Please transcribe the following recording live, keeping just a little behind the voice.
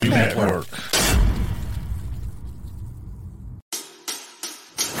Network.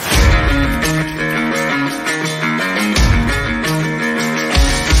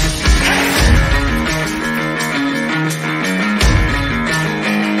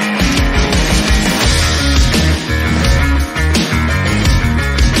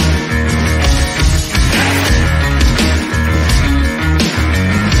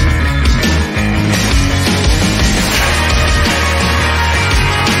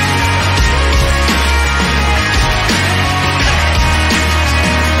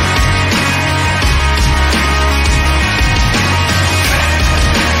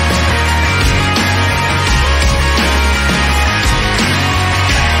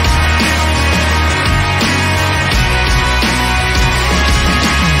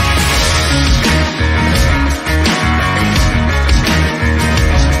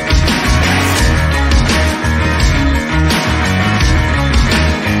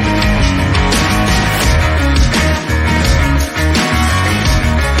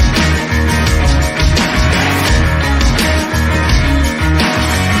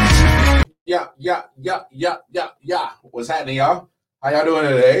 Yeah. What's happening, y'all? How y'all doing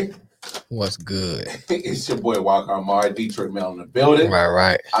today? What's good? It's your boy Walker Amari, Detroit Mel in the building.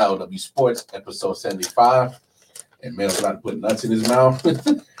 Right. IOW Sports, episode 75. And Mel's about to put nuts in his mouth.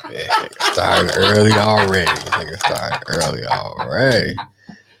 Yeah, starting early already.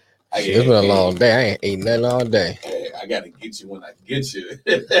 It's been a long day. I ain't ate nothing all day. Hey, I got to get you when I get you.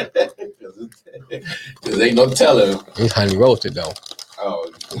 Because ain't no telling. It's honey roasted, though. Oh,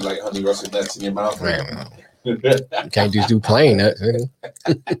 you like honey roasted nuts in your mouth? Man, you can't just do plain nuts.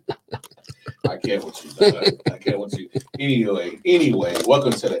 I can't with you, dog. I can't with you. Anyway,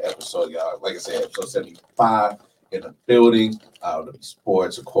 welcome to the episode, y'all. Like I said, episode 75 in the building. The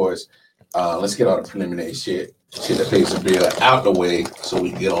sports, of course. Let's get all the preliminary shit that pays the bill out the way so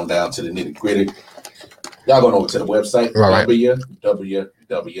we can get on down to the nitty gritty. Y'all going over to the website, right.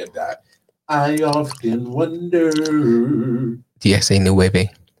 www.ioftenwonder. Yes, ain't no way, baby.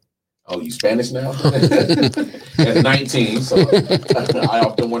 Oh, you Spanish now? That's 19. So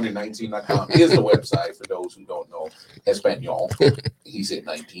ioftenwonder19.com is the website for those who don't know Espanol. He said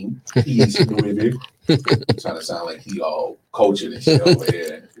 19. He is trying to sound like he all coaching and shit over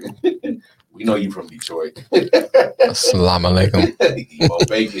here. We know you from Detroit. Assalamu alaikum. Emo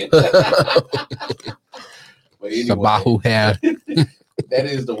bacon. But anyway, Sabahu hair. That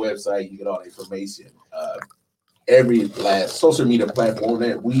is the website. You get all the information. Every last social media platform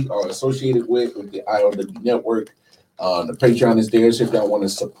that we are associated with the IOW Network. The Patreon is there, so if y'all want to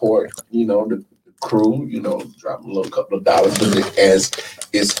support, the crew, drop a little couple of dollars with it as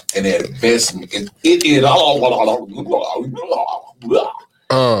it's an investment. It is all.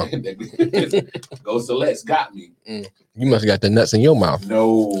 Go Celeste got me. You must have got the nuts in your mouth.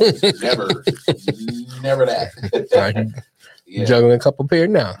 No, never that. You juggling a couple pair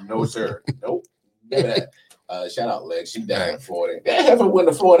now? No, sir. Nope, never that. Shout out Lex. She down in Florida. That haven't went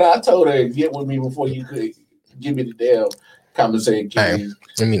to Florida. I told her to get with me before you could give me the damn conversation. Hey,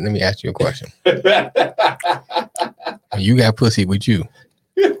 let me ask you a question. You got pussy with you.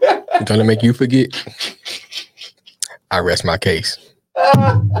 I'm trying to make you forget. I rest my case.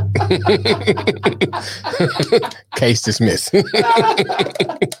 Case dismissed. Right.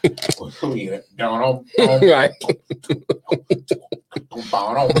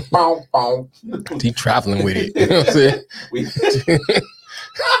 He traveling with it. You know what I'm saying?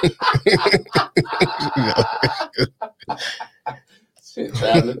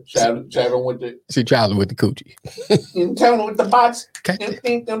 Traveling with the. She traveling with the coochie. Traveling with the box.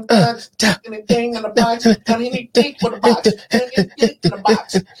 Anything in the box. Anything with the box. Anything in the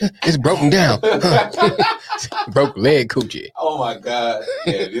box. It's broken down. Broke leg coochie. Oh my God!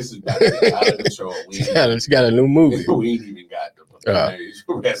 Yeah, this is about to get out of control. She got a new movie. We ain't even got the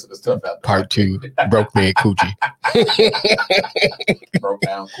rest of the stuff out there. Part 2, broke leg coochie. Broke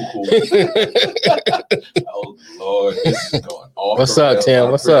down cuckoo. Oh Lord, this is going off. What's up,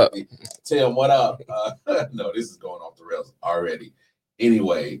 Tim? What's up? Tim, what up? No, this is going off the rails already.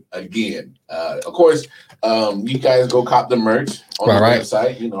 Anyway, again, of course, you guys go cop the merch on the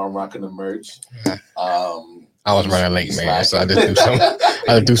website. I'm rocking the merch. I was running late, man, so I just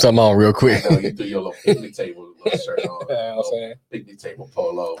do something on real quick. I know you threw your little picnic table shirt on. Picnic table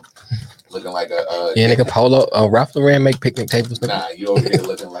polo, looking like a nigga polo. Ralph Lauren make picnic tables. Nigga. Nah, you over here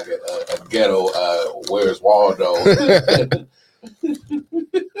looking like a ghetto. Where's Waldo?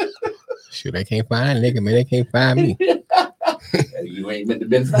 Shoot, they can't find nigga, man. They can't find me. You ain't meant to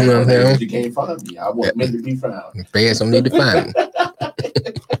be found. You can't find me. I wasn't meant to be found. The feds don't need to find me.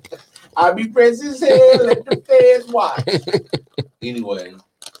 I be pressing his head, let the feds watch. Anyway,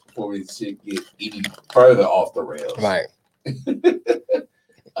 before we should get any further off the rails. Right.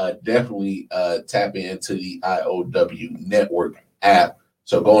 Definitely tap into the IOW Network app.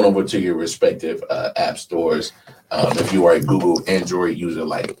 So going over to your respective app stores, if you are a Google Android user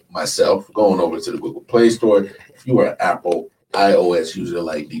like myself, going over to the Google Play Store. If you are an Apple iOS user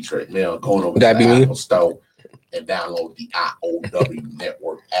like Detroit Mail, going over to the Apple Store and download the IOW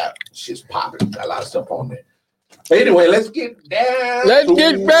Network app. Shit's popping. Got a lot of stuff on there. Anyway, let's get down. Let's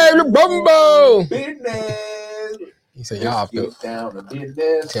get back to Bumbo. Business. He said, y'all off the down to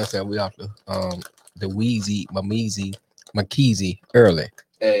business. Tim said we off the Wheezy, McKeezy early.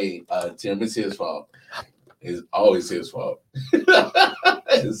 Hey, Tim, it's his fault. It's always his fault.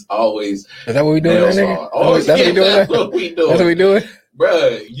 It's always. Is that what we doing? That's what we doing. That's what we doing.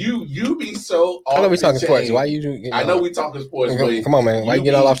 Bruh, you be so off. I know we talking chain. sports. Why you? I know we talking sports. Come on, man. Why you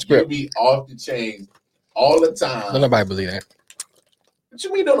get all off script? You be off the chain all the time. Don't nobody believe that. What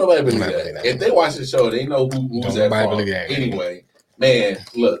you mean? Don't nobody believe that? If they watch the show, they know who's at fault. Anyway, man,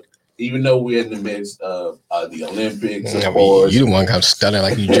 look. Even though we're in the midst of the Olympics, of course. You the one come stuttering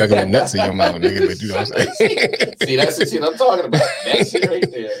like you juggling nuts in your mouth, nigga. But you know what I'm saying? See, that's the shit I'm talking about. That shit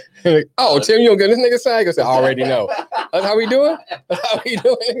right there. Like, oh, Tim, you don't get this nigga side? I said, already know. That's how we doing? That's how we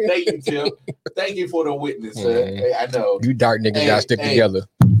doing? Thank you, Tim. Thank you for the witness, sir. Hey, I know. You dark niggas gotta stick together.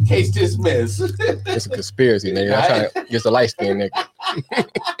 Case dismissed. It's a conspiracy, nigga. I'm trying to get the light skin, nigga.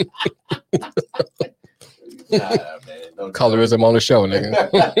 Nah, man. Colorism on the show, nigga.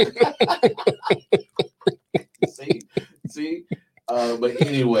 See. But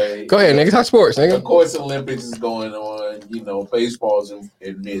anyway, go ahead, nigga. Talk sports, nigga. Of course, Olympics is going on. You know, baseball's in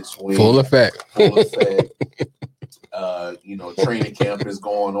mid-swing. Full effect. Training camp is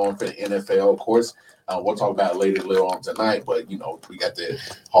going on for the NFL. Of course, we'll talk about it later on tonight. But we got the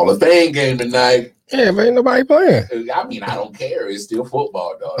Hall of Fame game tonight. Yeah, but ain't nobody playing. I mean, I don't care. It's still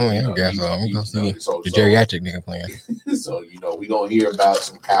football, dog. Oh, yeah, I guess so. I'm gonna see the geriatric nigga playing. So we're gonna hear about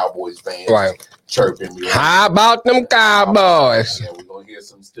some Cowboys fans chirping. How about them Cowboys? Yeah, we're gonna hear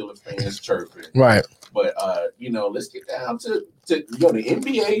some Steelers fans chirping. Right. But let's get down to the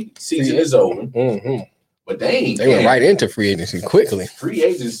NBA season is over. Mm-hmm. But they went right into free agency quickly. Free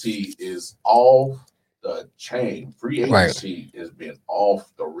agency is off the chain. Free agency has been off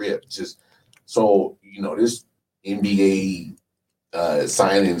the rip. Just so this NBA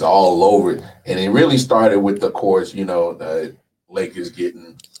signings all over, and it really started with, of course, Lakers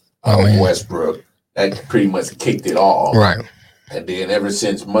getting Westbrook. That pretty much kicked it off. Right. And then ever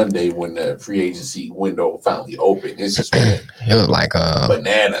since Monday, when the free agency window finally opened, it's just been it was like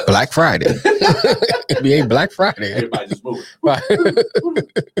bananas. Black Friday. NBA Black Friday. Everybody just moving. Right.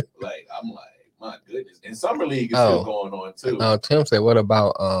 I'm like, my goodness. And Summer League is still going on too. Tim said, what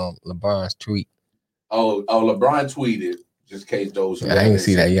about LeBron's tweet? Oh, LeBron tweeted, just in case those I didn't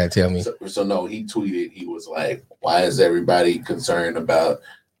see that. You gotta tell me. So no, he tweeted, he was like, why is everybody concerned about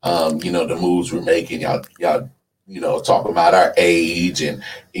the moves we're making? Y'all talking about our age and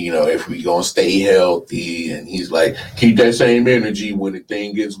if we gonna stay healthy, and he's like, keep that same energy when the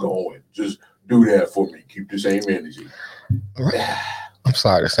thing gets going. Just do that for me. Keep the same energy. Right. I'm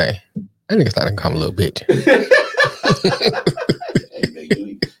sorry to say, that nigga started to become a little bitch. Hey, man,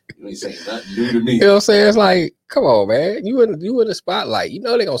 you ain't saying nothing new to me. You know what I'm saying? It's like, come on, man. You in the spotlight. You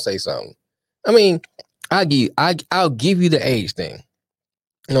know they're gonna say something. I mean, I'll give you the age thing.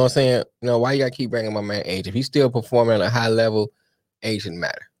 You know what I'm saying? Why you gotta keep bringing my man age? If he's still performing at a high level, age shouldn't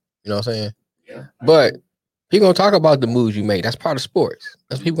matter. You know what I'm saying? Yeah. But he gonna talk about the moves you made. That's part of sports.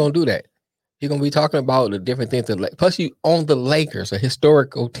 That's people gonna do that. He's gonna be talking about the different things plus you own the Lakers, a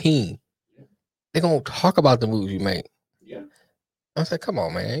historical team. They're gonna talk about the moves you made. Yeah. I said, come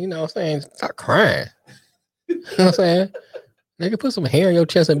on, man. You know what I'm saying? Stop crying. You know what I'm saying? Nigga, put some hair on your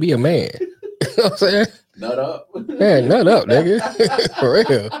chest and be a man. You know what I'm saying? Nut up. Yeah, nut up, nigga. For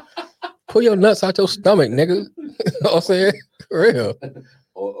real. Pull your nuts out your stomach, nigga. You know what I'm saying? For real.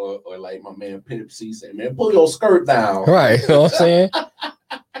 Or like my man Pimp C said, man, pull your skirt down. Right. You know what I'm saying?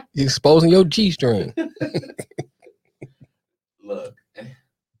 You're exposing your G-string. Look,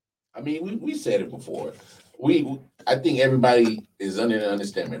 I mean, we said it before. I think everybody is under the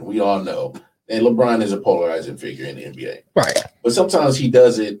understanding. We all know that LeBron is a polarizing figure in the NBA. Right. But sometimes he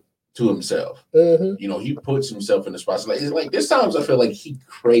does it to himself. Mm-hmm. He puts himself in the spotlight. It's like there's times I feel like he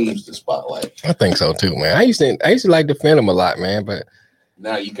craves the spotlight. I think so too, man. I used to like defend him a lot, man, but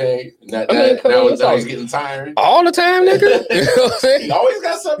now you can't. Now he's getting tired. All the time, nigga. You know what I'm saying? He always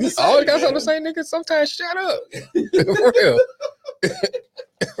got something to say. Always got something to say, nigga. Sometimes shut up. For real.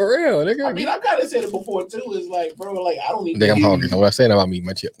 For real, nigga. I mean, I kind of said it before too. It's like, bro, like I don't need. Nigga, I'm hungry. Know what I'm saying about me,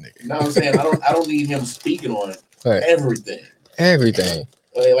 my chip, nigga. You know what I'm saying? I don't need him speaking on everything. Everything.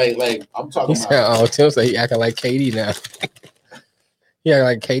 Like I'm talking about. Oh, Tim said he acting like KD now. He acting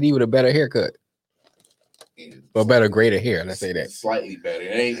like KD with a better haircut. Or better, greater hair. Let's say that. Slightly better.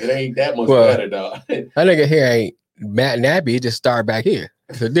 It ain't that much better, dog. That nigga hair ain't Matt Nappy. It just start back here.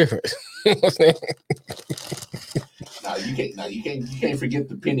 It's a difference. You know what I'm saying? You can't forget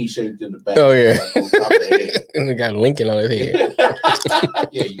the penny shaped in the back. Oh yeah. And they got Lincoln on his head.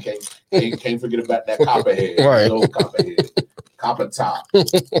 Yeah, you can't forget about that copper head. Right. Old copper head. Copper top.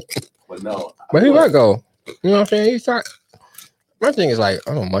 But no. But he might go. You know what I'm saying? He's trying. My thing is like,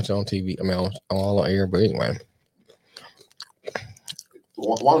 I don't much on TV. I mean, I'm all on air, but anyway.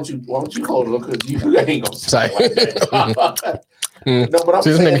 Why don't you hold on? Because you ain't gonna say like that. No, but I'm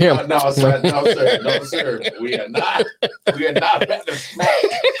saying him. No, sir. We are not about to smack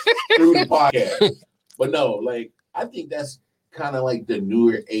through the podcast. But no, like I think that's kind of like the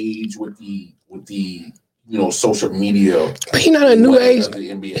newer age with the social media. But he not a new age.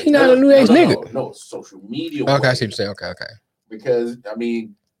 He not a new age nigga. No, social media. Okay, I see what you're saying. Okay. Because I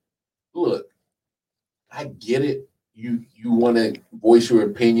mean, look, I get it. You want to voice your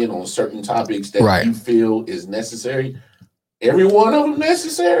opinion on certain topics that you feel is necessary. Every one of them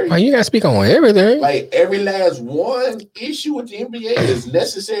necessary. Well, you gotta speak on everything. Like every last one issue with the NBA is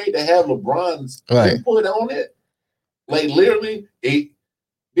necessary to have LeBron's input on it. Like literally,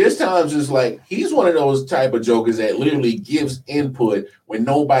 there's times it's like he's one of those type of jokers that literally gives input when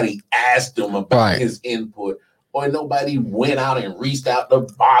nobody asked him about his input or nobody went out and reached out to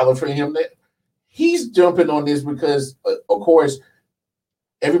bother for him. That he's jumping on this because, of course,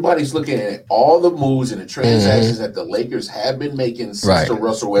 everybody's looking at all the moves and the transactions that the Lakers have been making since the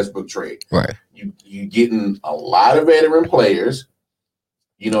Russell Westbrook trade. Right. You getting a lot of veteran players.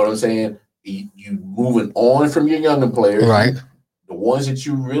 You know what I'm saying? You moving on from your younger players. Right. The ones that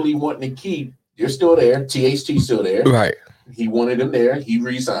you really want to keep, they're still there. THT's still there. Right. He wanted them there. He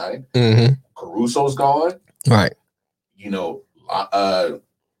re-signed. Caruso's gone. Right. You know,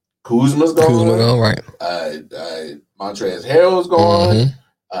 Kuzma's gone. Right. Montrezl Harrell's gone.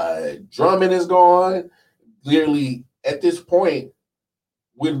 Drummond is gone. Clearly, at this point,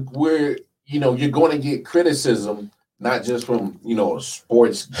 we're you're going to get criticism, not just from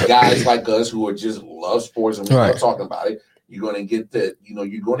sports guys like us who are just love sports and we love talking about it. You're going to get the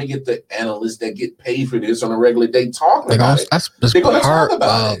analysts that get paid for this on a regular day talking about it. That's part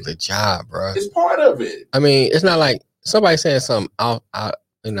of the job, bro. It's part of it. I mean, it's not like somebody saying something out of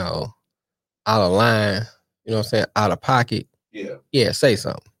line. You know what I'm saying? Out of pocket. Yeah. Say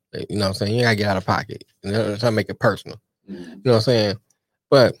something. You know what I'm saying? You gotta get out of pocket. You know, try to make it personal. You know what I'm saying?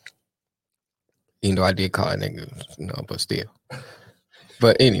 But even though I did call a nigga, but still.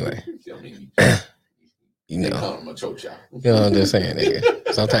 But anyway. I'm just saying,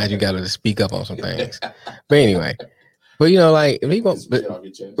 nigga. Sometimes you gotta speak up on some things. But anyway. But if he wants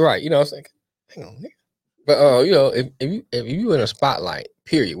right, you know what I'm saying? Hang on, nigga. But if you in a spotlight,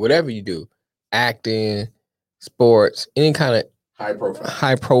 period, whatever you do, acting, sports, any kind of high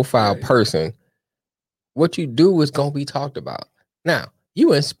profile person, what you do is gonna be talked about. Now,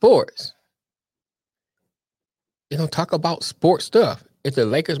 you in sports, you're gonna talk about sports stuff. If the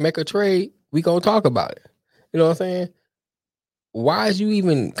Lakers make a trade, we gonna talk about it. You know what I'm saying? Why is you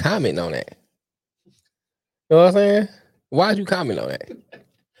even commenting on that? You know what I'm saying? Why is you commenting on that?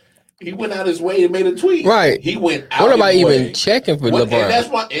 He went out his way and made a tweet. Right. He went out. What nobody even checking for LeBron? And that's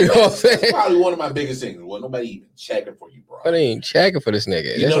probably one of my biggest things. Well, nobody even checking for you, bro. But they ain't checking for this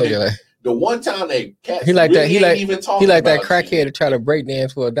nigga. The one time they cats he like really that. He like that crackhead to try to break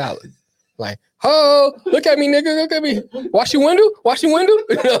dance for $1. Like, oh, look at me, nigga. Look at me. Wash your window. Wash your window.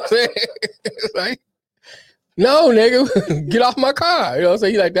 You know what I'm saying? It's like, no, nigga, get off my car. You know what I'm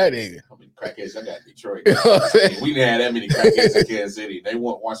saying? He like that nigga. Crackheads, I got Detroit. You know what I'm saying? We didn't have that many crackheads in Kansas City. They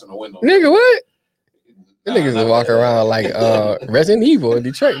weren't washing the window. Nigga, what? The niggas are walking around like Resident Evil in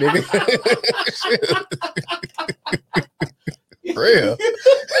Detroit, nigga. Real.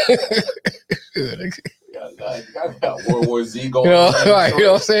 Got World War Z going on. Right, you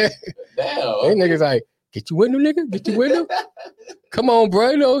know what I'm saying? Damn. They niggas like, get your window, nigga. Get your window. Come on,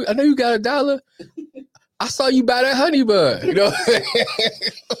 bro. I know you got $1. I saw you buy that honey bun. You know what I'm saying?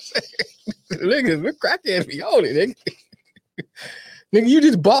 Niggas, we're crackheads be on it, nigga. Nigga, you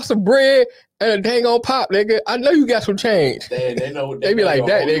just bought some bread and a dang on pop, nigga. I know you got some change. They know they be like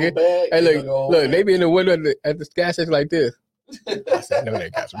that, nigga. Hey, look, they be in the window at the gas station like this. I said, I know they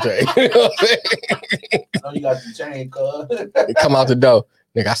got some change. You know what I'm saying? I know you got some change, cuz. They come out the door.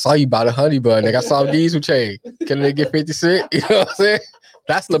 Nigga, I saw you buy the honey bun. Nigga, I saw these some change. Can they get 50 cents? You know what I'm saying?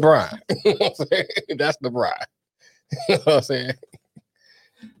 That's LeBron. You know what I'm saying? That's LeBron. You know what I'm saying?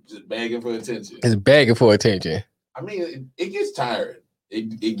 Just begging for attention. It's begging for attention. I mean, it gets tired.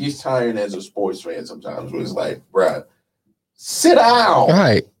 it gets tiring as a sports fan sometimes. Where it's like, bruh, sit down.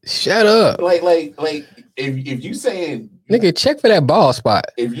 Right. Shut up. Like if you saying nigga, check for that ball spot.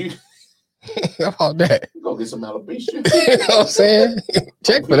 If you how about that? Go get some alopecia. You know what I'm saying?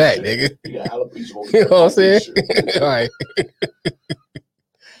 Check for that, nigga. You got alopecia. You know what I'm saying? All right.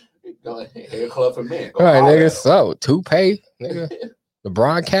 Hair club for men. All right, nigga. So toupee, nigga.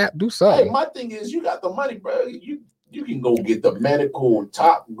 LeBron cap, do something. Hey, my thing is, you got the money, bro. You can go get the medical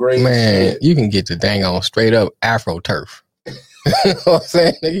top grade. Man, shit. you can get the dang on straight up Afro turf. You know what I'm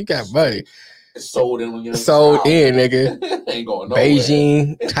saying? Nigga, you got money. It's sold in, nigga. Ain't going nowhere.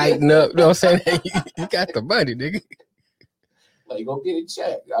 Beijing, tighten up. You know what I'm saying? You got the money, nigga. Like, go get it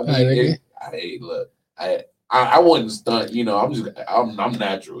checked. I mean, hey, look, I wouldn't stunt. You know, I'm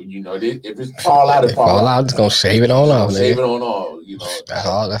natural. You know, if it's fall out, it fall out. Just gonna shave it on off. Shave it on off. You know,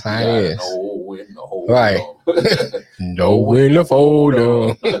 that's how it is. No win, no hold. Right. No when to fold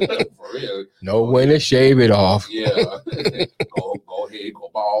them. For real. No when to shave it off. Yeah. go ahead, go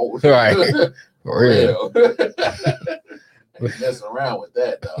bald. Right. For real. Messing around with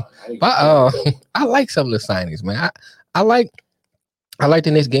that, dog. I like some of the signings, man. I like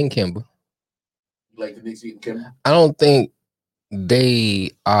the Knicks getting Kemba. You like the Knicks getting Kemba? I don't think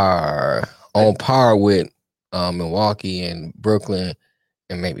they are on par with Milwaukee and Brooklyn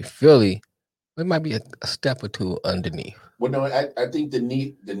and maybe Philly. It might be a step or two underneath. Well, no, I think the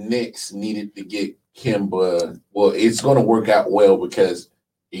Knicks needed to get Kemba. Well, it's going to work out well because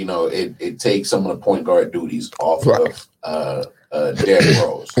you know it takes some of the point guard duties off of Derrick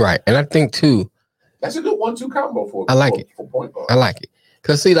Rose. Right, and I think too that's a good 1-2 combo for point guard. I like it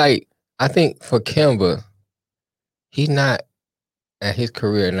because see, like I think for Kemba, he's not at his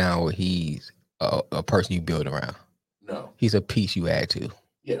career now where he's a person you build around. No, he's a piece you add to.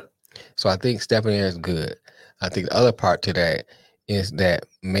 Yeah. So I think stepping there is good. I think the other part to that is that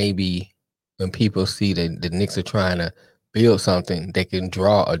maybe when people see that the Knicks are trying to build something, they can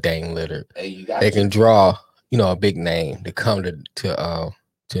draw a Dame Lillard. They can draw, a big name to come to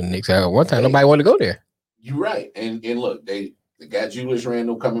Knicks. One time, nobody wanted to go there. You're right. And look, they got Julius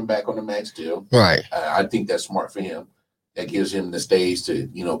Randle coming back on the max deal. Right. I think that's smart for him. That gives him the stage to,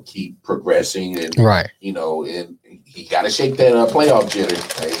 keep progressing and, right. And he got to shake that playoff jitter.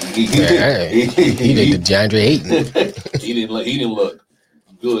 He did the DeAndre Ayton. he didn't look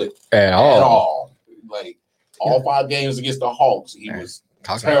good at all. Like all 5 games against the Hawks, he was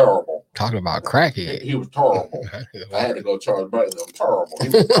terrible. Talking about crackhead. He was terrible. I had to go Charles Barkley. Terrible. He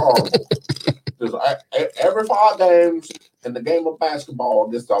was terrible. Every 5 games in the game of basketball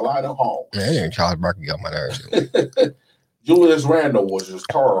against the Atlanta Hawks. Man, Charles Barkley got my nerves. Julius Randle was just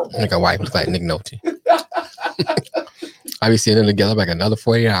terrible. I think I wife was like Nick Nolte. I be seeing them together like another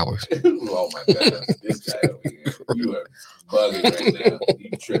 48 hours. Oh my God. This guy over here. You are bugging right now. You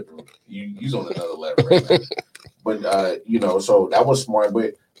tripping. You's on another level right now. But so that was smart.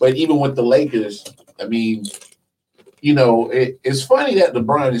 But even with the Lakers, I mean, it's funny that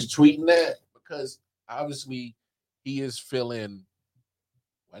LeBron is tweeting that because obviously he is feeling.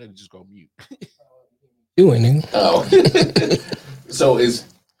 Why did it just go mute? Doing. Oh, so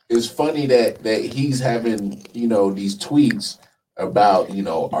it's funny that he's having these tweets about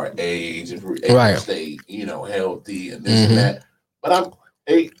our age if we're able to stay healthy and this and that. But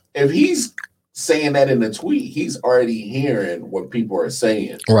if he's saying that in the tweet, he's already hearing what people are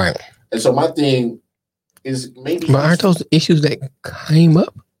saying, right? And so my thing is maybe. But aren't those issues that came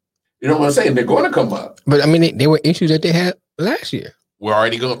up? You know what I'm saying? They're going to come up. But I mean, they were issues that they had last year. We're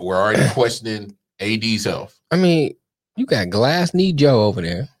already questioning AD's health. I mean, you got Glass Knee Joe over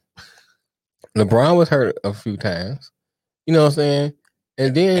there. LeBron was hurt a few times. You know what I'm saying?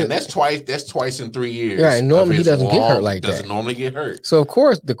 And that's twice in 3 years. Right. Normally he doesn't get hurt like that. Doesn't normally get hurt. So of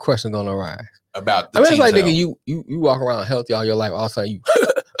course the question's gonna arise about. It's like nigga, you walk around healthy all your life. All of a sudden you.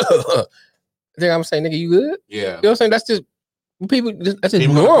 Then I'm saying, nigga, you good? Yeah. You know what I'm saying? That's just people. That's just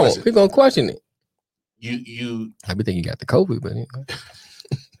normal. People gonna question it. You. I be thinking you got the COVID, but.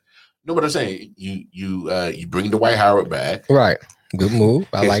 No, but I'm saying you bring Dwight Howard back. Right. Good move.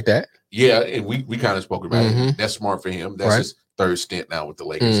 I like that. Yeah, and we kind of spoke about it. That's smart for him. That's his 3rd stint now with the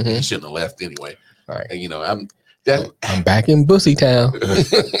Lakers. He shouldn't have left anyway. Right. And I'm back in Bussy Town.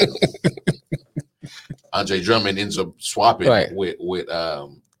 Andre Drummond ends up swapping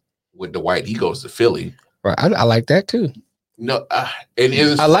with Dwight. He goes to Philly. Right. I like that too. No, I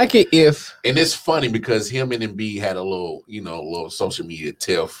like it and it's funny because him and Embiid had a little social media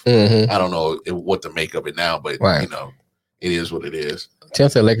tiff. I don't know what to make of it now, but it is what it is. Tim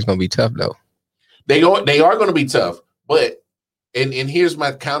said Lakers gonna be tough though. They are going to be tough, but and here's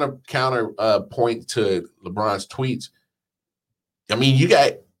my counter point to LeBron's tweets. I mean, you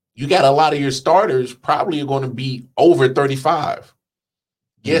got a lot of your starters probably are going to be over 35.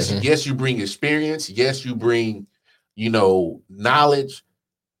 Yes, yes, you bring experience. Yes, you bring, knowledge,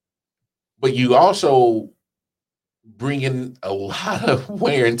 but you also bring in a lot of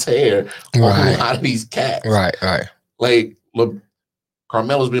wear and tear on a lot of these cats. Right. Like,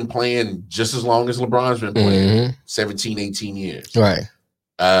 Carmelo's been playing just as long as LeBron's been playing, 17, 18 years. Right.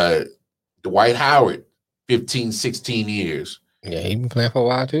 Dwight Howard, 15, 16 years. Yeah, he's been playing for a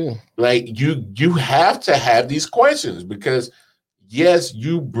while too. Like, you have to have these questions because, yes,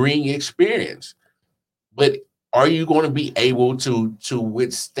 you bring experience, but are you going to be able to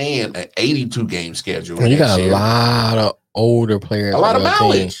withstand an 82-game schedule? Well, you got a lot of older players. A lot of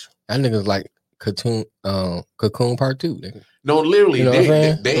mileage. That nigga's like Cocoon Part 2. Nigga. No, literally. You know what I'm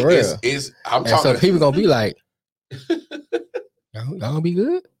saying? I'm talking. So people going to be like, y'all going to be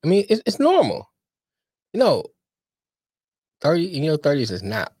good? I mean, it's normal. 30s is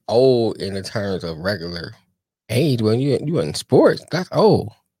not old in the terms of regular age. When you in sports, that's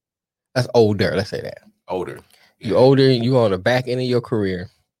old. That's older. Let's say that. Older. You're older. You on the back end of your career.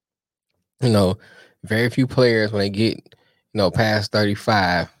 Very few players when they get past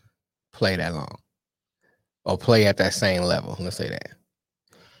 35 play that long or play at that same level. Let's say that.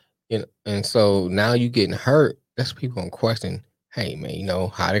 And so now you getting hurt. That's people gonna question. Hey man,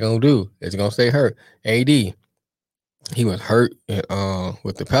 how they gonna do? Is it gonna stay hurt? AD, he was hurt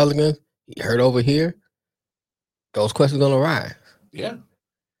with the Pelicans. He hurt over here. Those questions gonna arise. Yeah.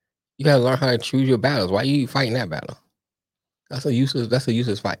 You gotta learn how to choose your battles. Why are you fighting that battle? That's a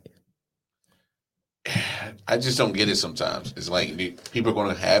useless fight. I just don't get it sometimes. It's like people are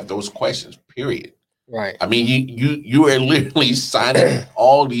going to have those questions, period. Right. I mean, you are literally signing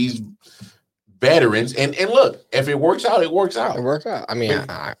all these veterans. And look, if it works out, it works out. It works out. I mean,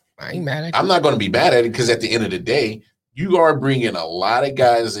 I ain't mad at you. I'm not going to be mad at it because at the end of the day, you are bringing a lot of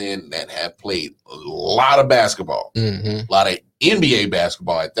guys in that have played a lot of basketball, a lot of NBA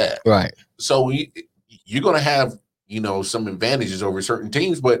basketball at that. Right. So you're going to have, some advantages over certain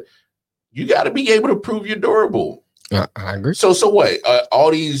teams, but you got to be able to prove you're durable. I agree. So what?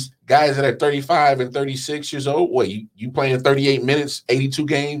 All these guys that are 35 and 36 years old, what, you playing 38 minutes, 82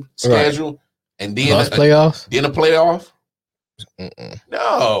 game schedule, and then playoffs? Then a playoff?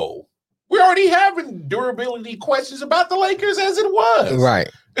 No. We're already having durability questions about the Lakers as it was. Right.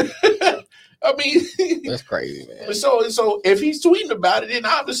 I mean, that's crazy, man. So if he's tweeting about it, then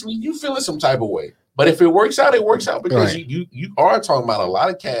obviously you feeling some type of way. But if it works out, it works out because you are talking about a lot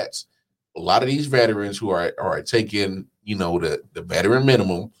of cats, a lot of these veterans who are taking, the veteran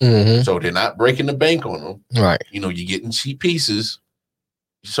minimum. So they're not breaking the bank on them. Right. You're getting cheap pieces.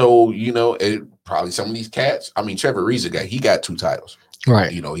 So, probably some of these cats, I mean, Trevor Ariza he got 2 titles.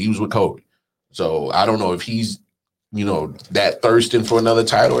 Right. He was with Kobe. So I don't know if he's, that thirsting for another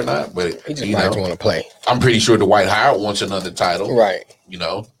title or not, but he just might want to play. I'm pretty sure Dwight Howard wants another title. Right.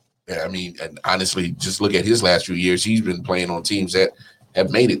 I mean, and honestly, just look at his last few years. He's been playing on teams that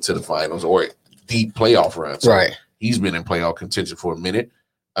have made it to the finals or deep playoff runs. So right. He's been in playoff contention for a minute.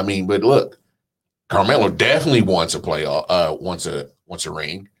 I mean, but look, Carmelo definitely wants a playoff, wants a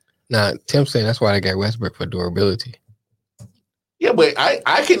ring. Now, Tim's saying that's why they got Westbrook for durability. Yeah, but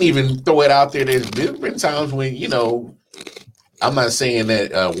I can even throw it out there. There's been times when, I'm not saying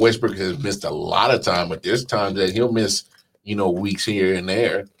that Westbrook has missed a lot of time, but there's times that he'll miss, weeks here and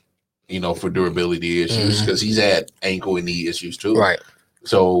there, for durability issues because he's had ankle and knee issues too. Right.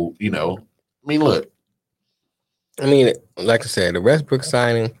 So, I mean, look. I mean, like I said, the Westbrook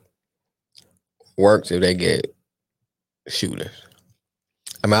signing works if they get shooters.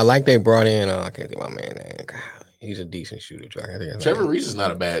 I mean, I like they brought in, I can't think of my man name. God, he's a decent shooter. Trevor Ariza is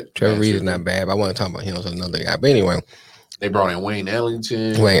not a bad. Trevor Ariza is not bad, but I want to talk about him as another guy. But anyway. They brought in Wayne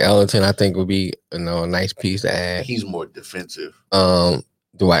Ellington. I think, would be a nice piece to add. He's more defensive.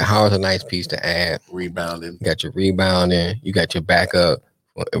 Dwight Howard's a nice piece to add. Rebounding. You got your rebounding. You got your backup.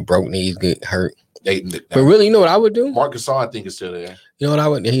 Broke knees get hurt. But really, you know what I would do? Marc Gasol, I think, is still there. You know what I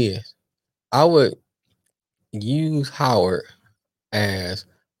would do? He is. I would use Howard as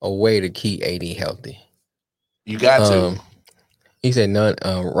a way to keep AD healthy. You got to. He said none.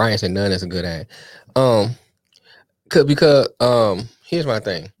 Ryan said none is a good ad. Because here's my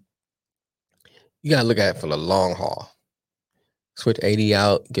thing. You gotta look at it for the long haul. Switch AD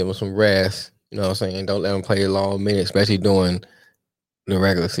out, give him some rest. You know what I'm saying? Don't let him play a long minute, especially during the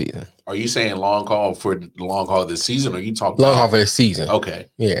regular season. Are you saying long haul for the long haul of this season, or are you talking long haul for the season? Okay.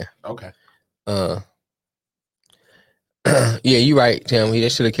 Yeah. Okay. Yeah, you're right, Tim. They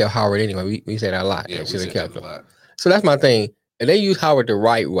should have kept Howard anyway. We said that a lot. Yeah, they should have kept him. So that's my thing. If they use Howard the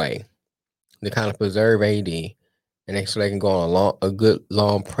right way to kind of preserve AD and so they can go on a good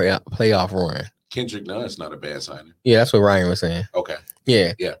long playoff run. Kendrick Nunn's not a bad signing. Yeah, that's what Ryan was saying. Okay.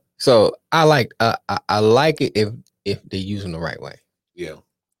 Yeah. Yeah. So I like it if they use them the right way. Yeah.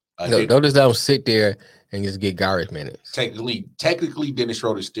 Don't just let them sit there and just get garbage minutes. Technically, Dennis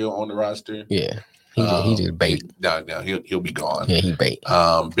Schroeder's still on the roster. Yeah. He just bait. No, he'll be gone. Yeah, he bait.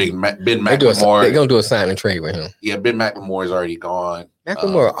 Ben McLemore. They're gonna do a sign and trade with him. Yeah, Ben McLemore is already gone.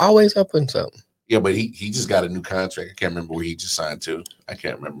 McLemore always up in something. Yeah, but he just got a new contract. I can't remember where he just signed to. I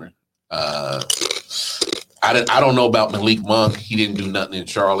can't remember. I don't know about Malik Monk. He didn't do nothing in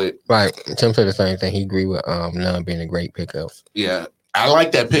Charlotte. Right. Tim said the same thing. He agreed with Nunn being a great pickup. Yeah, I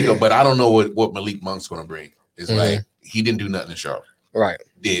like that pickup, but I don't know what Malik Monk's going to bring. It's like he didn't do nothing in Charlotte. Right.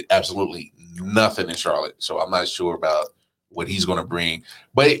 Did absolutely nothing in Charlotte. So I'm not sure about what he's going to bring.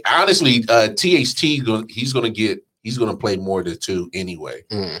 But honestly, THT he's going to play more of the two anyway.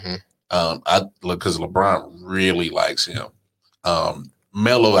 Because LeBron really likes him.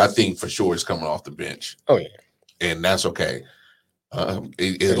 Melo, I think for sure is coming off the bench. Oh yeah, and that's okay.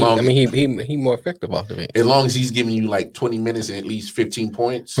 He more effective off the bench. As long as he's giving you like 20 minutes and at least 15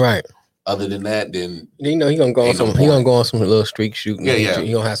 points. Right. Other than that, then he gonna go on some. He gonna go on some little streak shooting. Yeah.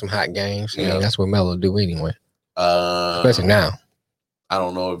 He gonna have some hot games. Yeah, that's what Melo do anyway. Especially now. I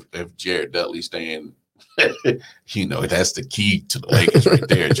don't know if Jared Dudley's staying. That's the key to the Lakers right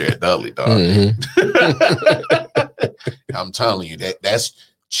there, Jared Dudley, dog. I'm telling you that's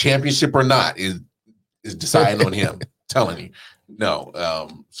championship or not is deciding on him. Telling you, no.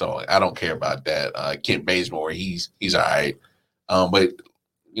 So I don't care about that. Kent Bazemore, he's all right. But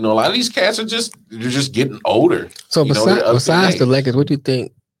a lot of these cats they're just getting older. So besides the Lakers, what do you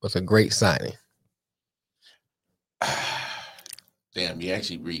think was a great signing? Damn, you're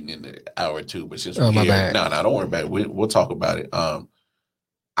actually reading in the hour or two, but since we're here, bad. No, don't worry about it. We'll talk about it.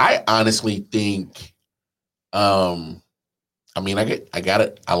 I honestly think, I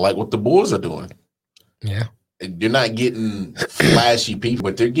like what the Bulls are doing. Yeah, they're not getting flashy people,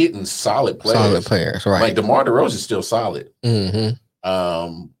 but they're getting solid players. Solid players, right? Like DeMar DeRozan is still solid. Mm-hmm.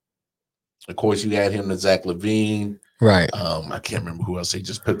 Of course, you had him to Zach LaVine. Right. I can't remember who else they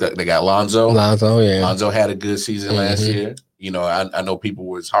just picked up. They got Lonzo. Yeah. Lonzo had a good season last year. I know people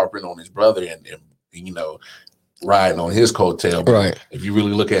was harping on his brother and riding on his coattail. But right. If you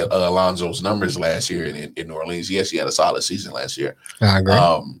really look at Lonzo's numbers last year in New Orleans, yes, he had a solid season last year. I agree.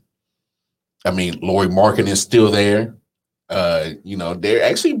 Lauri Markkanen is still there. They're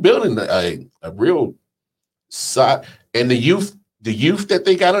actually building a real side. And the youth that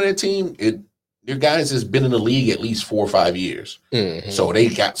they got on their team, their guys has been in the league at least 4 or 5 years. So they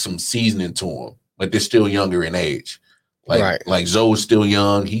got some seasoning to them, but they're still younger in age. Like Zoe's still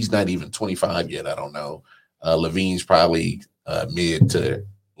young. He's not even 25 yet. I don't know. Levine's probably mid to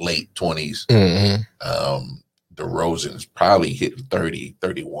late 20s. DeRozan's probably hitting 30,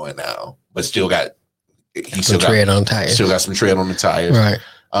 31 now, but still got tread on tires. Still got some tread on the tires. Right.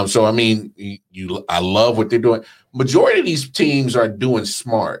 So I love what they're doing. Majority of these teams are doing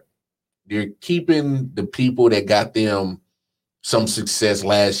smart. They're keeping the people that got them some success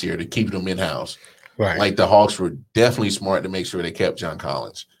last year to keep them in-house. Right. Like the Hawks were definitely smart to make sure they kept John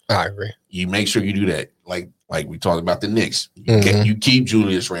Collins. I agree. You make sure you do that. Like we talked about the Knicks. You keep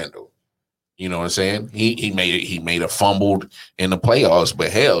Julius Randle. You know what I'm saying? He made a fumbled in the playoffs,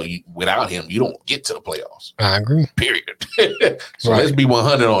 but hell, without him, you don't get to the playoffs. I agree. Period. So let's be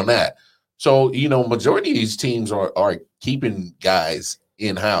 100 on that. So, majority of these teams are keeping guys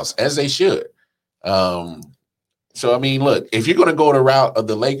in-house, as they should. So, look, if you're going to go the route of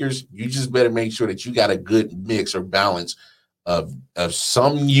the Lakers, you just better make sure that you got a good mix or balance of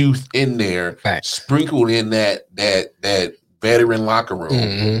some youth in there, sprinkled in that veteran locker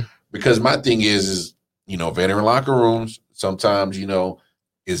room. Because my thing is veteran locker rooms, sometimes,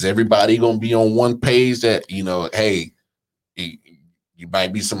 is everybody going to be on one page that, hey, you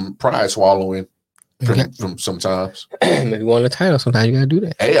might be some pride swallowing from sometimes. Maybe won the title. Sometimes you got to do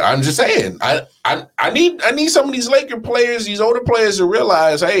that. Hey, I'm just saying, I need some of these Laker players, these older players to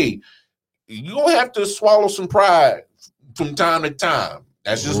realize, hey, you're going to have to swallow some pride from time to time.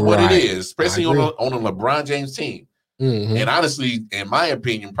 That's just what it is, especially on a LeBron James team. And honestly, in my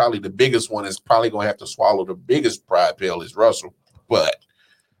opinion, probably the biggest one is probably going to have to swallow the biggest pride pill is Russell. But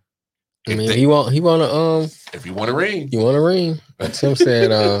if you want a ring, you want a ring. Tim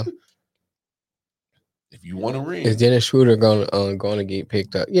said, if you want a ring, is Dennis Schroeder going to get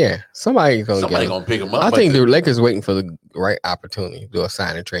picked up? Yeah, somebody's going to pick him up. I think the Lakers waiting for the right opportunity to do a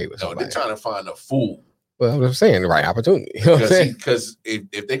sign and trade with somebody. They're trying to find a fool. Well, I'm saying the right opportunity. Because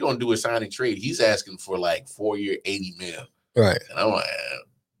if they're going to do a sign and trade, he's asking for like 4 year, $80 million. Right. And I'm like,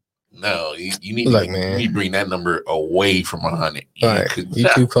 No, you need Look, to man. you need to bring that number away from 100. Right. You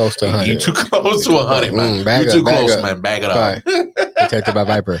too close to 100. You too close to 100, man. Back You up, too back close, up. man. Back it up. Right. Protected by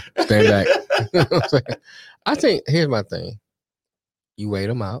Viper. Stand back. I think here's my thing. You wait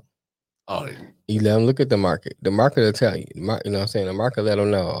them out. Oh, you let them look at the market. The market will tell you. You know what I'm saying? The market let them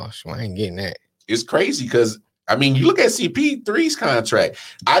know. Oh, I ain't getting that. It's crazy because I mean, you look at CP3's contract.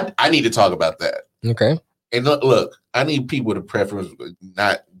 I need to talk about that. Okay. And look, I need people to preference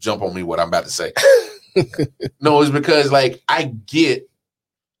not jump on me what I'm about to say. No, it's because like I get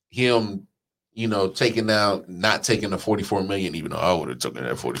him, you know, not taking the 44 million, even though I would have taken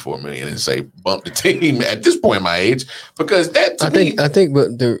that 44 million and say bump the team at this point in my age, because that I think,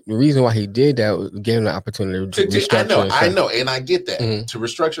 but the reason why he did that was give him the opportunity to restructure. I know, and I get that to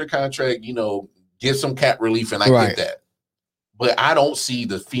restructure a contract, you know, give some cap relief, and I get that, but I don't see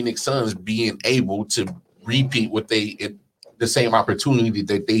the Phoenix Suns being able to repeat what the same opportunity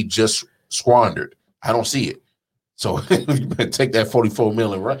that they just squandered. I don't see it. So take that 44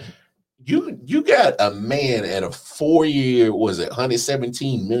 million, right? You got a man at a 4-year, was it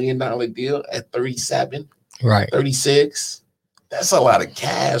 $117 million deal at 37, right? 36. That's a lot of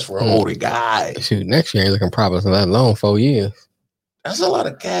cash for an older guy. Shoot, next year you're looking probably let alone 4 years. That's a lot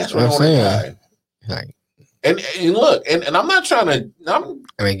of cash for an older guy. Like, and look, and I'm not trying to.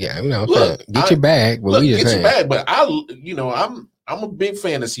 Get your bag, but we just get your bag. But I'm a big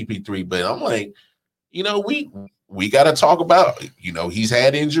fan of CP3, but I'm like, you know, we got to talk about, you know, he's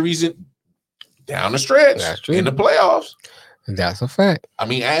had injuries down the stretch in the playoffs. That's a fact. I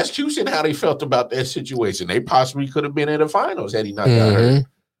mean, ask Houston how they felt about that situation. They possibly could have been in the finals had he not got hurt.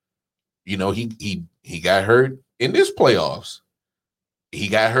 You know, he got hurt in this playoffs. He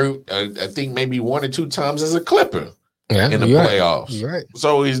got hurt, I think maybe 1 or 2 times as a Clipper in the playoffs. Right.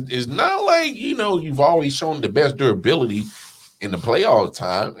 So it's not like, you know, you've always shown the best durability in the playoff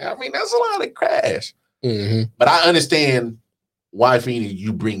time. I mean, that's a lot of crash. But I understand why, Phoenix,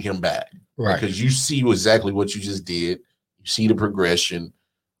 you bring him back. Right. Because you see exactly what you just did. You see the progression,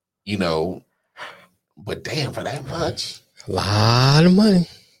 you know. But damn, for that much. A lot of money.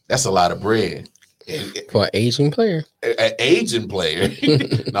 That's a lot of bread. For an aging player. An aging player.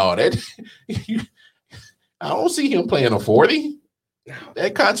 No, I don't see him playing a 40.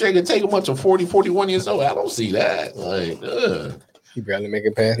 That contract can take him up to 40, 41 years old. I don't see that. Like, He barely make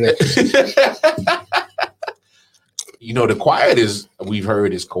it past that. You know, the quiet we've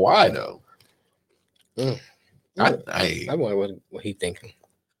heard is Kawhi though. I wonder what he thinking.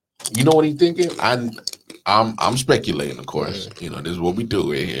 You know what he thinking? I'm speculating, of course. You know, this is what we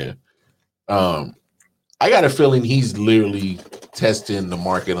do right here. I got a feeling he's literally testing the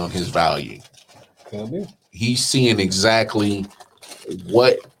market on his value. He's seeing exactly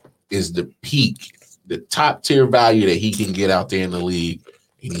what is the peak, the top tier value that he can get out there in the league.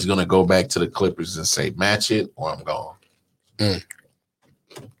 And he's going to go back to the Clippers and say, match it or I'm gone. I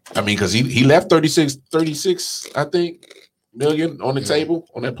mean, because he left 36, I think, million on the table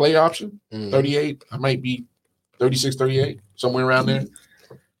on that play option. 38. I might be 36, 38, somewhere around there.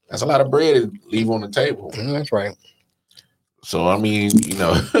 That's a lot of bread to leave on the table. That's right. So, I mean, you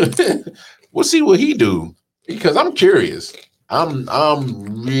know, we'll see what he do. Because I'm curious. I'm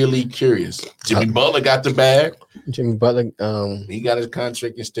really curious. Jimmy Butler got the bag. Jimmy Butler, he got his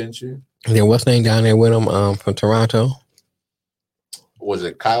contract extension. And then what's name down there with him from Toronto? Was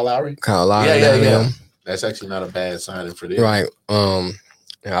it Kyle Lowry? Kyle Lowry. Yeah. That's actually not a bad signing for them. Right.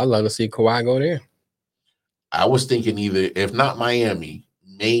 I'd love to see Kawhi go there. I was thinking either, if not Miami,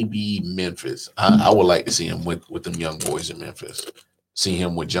 maybe Memphis. I would like to see him with them young boys in Memphis. See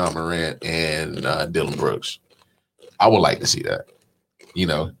him with John Morant and Dillon Brooks. I would like to see that. You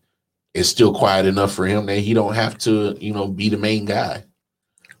know, it's still quiet enough for him that he don't have to, you know, be the main guy.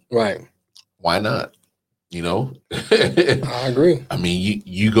 Right. Why not? You know? I agree. I mean,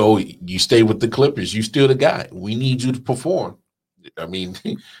 you stay with the Clippers. You still the guy. We need you to perform. I mean,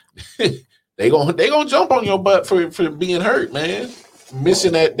 they gonna jump on your butt for being hurt, man.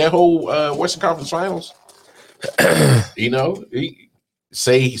 Missing that whole Western Conference Finals. You know,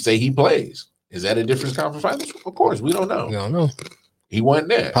 say he plays. Is that a different conference finals? Of course, we don't know. We don't know. He wasn't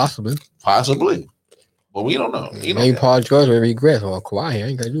there. Possibly. But we don't know. Maybe Paul George will regret. Well, Kawhi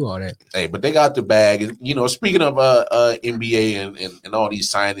ain't gonna do all that. Hey, but they got the bag. You know, speaking of NBA and all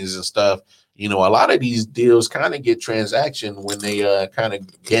these signings and stuff, you know, a lot of these deals kind of get transaction when they kind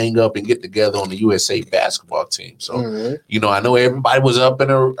of gang up and get together on the USA basketball team. So, you know, I know everybody was up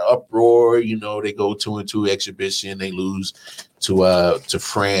in an uproar. You know, they go 2-2 exhibition, they lose to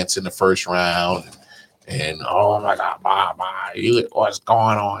France in the first round, and oh my God, bye, what's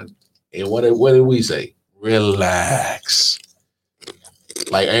going on? And what did we say? Relax.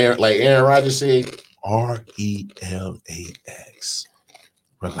 Like Aaron Rodgers said, RELAX.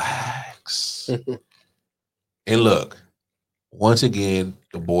 Relax. And look, once again,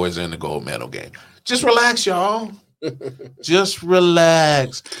 the boys are in the gold medal game. Just relax, y'all. Just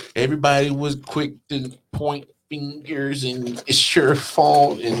relax. Everybody was quick to point fingers and it's your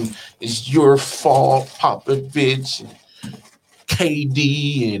fault and it's your fault, Popovich and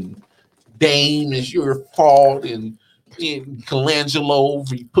KD and Dame is your fault and Colangelo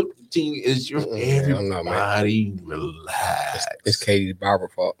we put the team is your everybody relax. It's KD's barber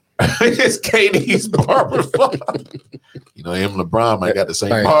fault. It's KD's barber fault. You know, him and LeBron might got the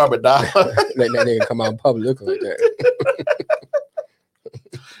same barber, dog. That nigga come out in public looking like that.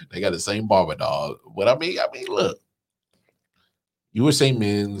 They got the same barber, dog. But I mean, look. USA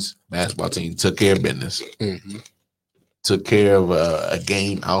men's basketball team took care of business. Mm-hmm. Took care of a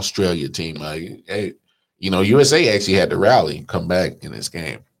game Australia team. Like, hey, you know, USA actually had to rally, come back in this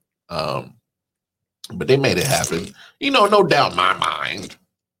game. But they made it happen. You know, no doubt in my mind.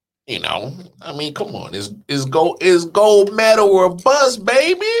 You know, I mean, come on, is gold medal or bust,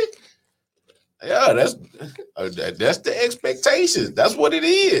 baby? Yeah, that's the expectations. That's what it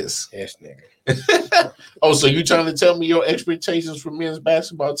is. Yes, nigga. Oh, so you trying to tell me your expectations for men's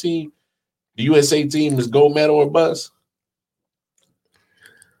basketball team, the USA team, is gold medal or bust?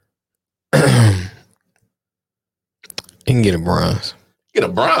 You can get a bronze. Get a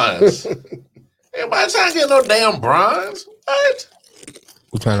bronze. Everybody trying to get no damn bronze. What?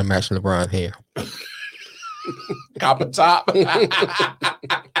 We're trying to match LeBron here. Copper top. I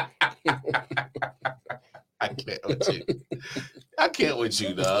can't with you. I can't with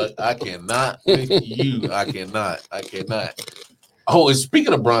you, dog. I cannot with you. I cannot. Oh, and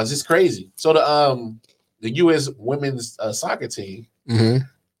speaking of bronze, it's crazy. So the U.S. women's soccer team ended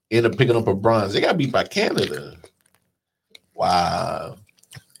up picking up a bronze. They got beat by Canada. Wow.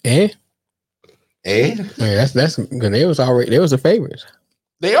 Yeah, that's because they was the favorites.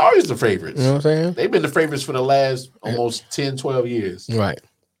 They are always the favorites. You know what I'm saying? They've been the favorites for the last almost 10, 12 years. Right.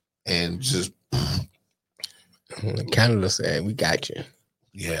 And just Canada said, we got you.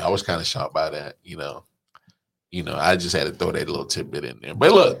 Yeah, I was kind of shocked by that, you know. I just had to throw that little tidbit in there.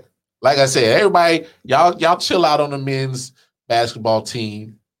 But look, like I said, everybody, y'all chill out on the men's basketball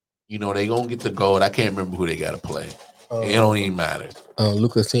team. You know, they gonna get the gold. I can't remember who they gotta play. It don't even matter.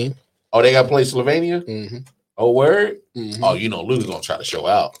 Luka's team. Oh, they gotta play Slovenia? Mm-hmm. Oh, word? Mm-hmm. Oh, you know, Luka's gonna try to show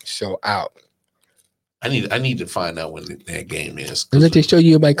out. I need to find out when that game is. Let me show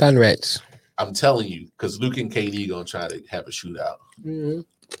you my Conrads. I'm telling you, because Luka and KD gonna try to have a shootout. Mm-hmm.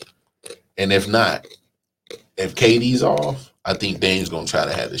 And if not, if KD's off, I think Dame's gonna try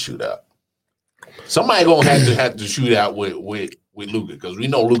to have the shootout. Somebody gonna have to shoot out with Luka, because we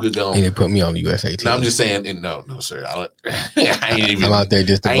know Luka gonna. And they put me on the USA team. No, I'm just saying. No, sir. I ain't even. I'm out there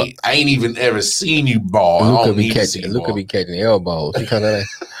just. I ain't even ever seen you ball. Luka be catching elbows. He kind of like,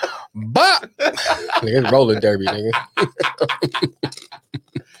 bop. Nigga, it's roller derby, nigga.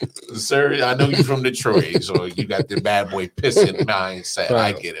 Sir, I know you're from Detroit, so you got the bad boy pissing mindset.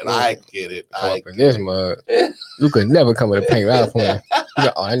 Right. I get it. This mug, Luka never come with a paint out for him.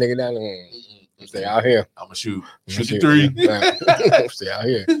 That nigga down there. Stay out here. I'm gonna shoot the three. Stay out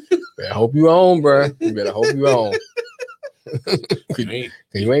here. Better hope you on, bro. You better hope you on.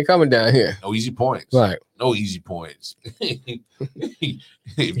 You ain't coming down here. No easy points. Right. No easy points.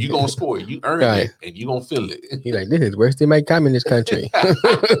 If you gonna score, you earn it, and you gonna feel it. He like, this is worse than my time in this country.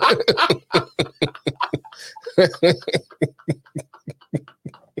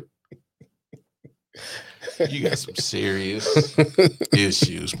 You got some serious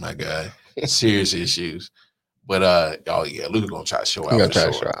issues, my guy. Serious issues. But Luka gonna try to show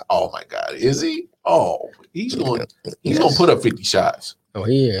out. Oh my God, is he? Oh, he's gonna put up 50 shots. Oh,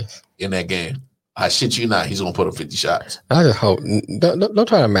 he is in that game. I shit you not, he's gonna put up 50 shots. I just hope don't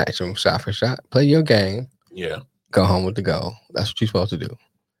try to match him shot for shot. Play your game. Yeah. Go home with the goal. That's what you're supposed to do.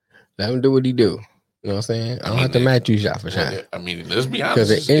 Let him do what he do. You know what I'm saying? I don't have to match you shot for shot. I mean, let's be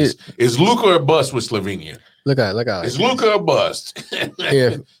honest. Is Luka or bust with Slovenia? Look out. Is Luka or bust?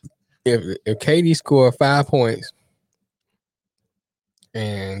 if KD scored 5 points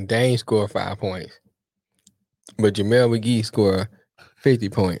and Dane scored 5 points, but Jamel McGee scored 50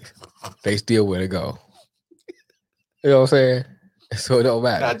 points, they still where to go. You know what I'm saying? So it don't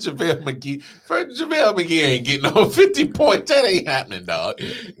matter. Not JaVale McGee. JaVale McGee ain't getting no 50 points. That ain't happening, dog.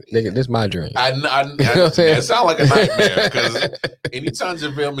 Nigga, this is my dream. I you know it sounds like a nightmare, because anytime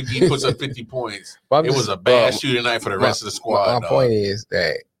JaVale McGee puts up 50 points, it was a bad shooting night for the rest of the squad. My point is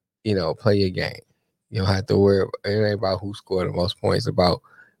that, play your game. You don't have to worry. It ain't about who scored the most points. About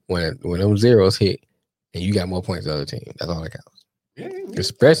when them zeros hit and you got more points than the other team. That's all that counts. Yeah.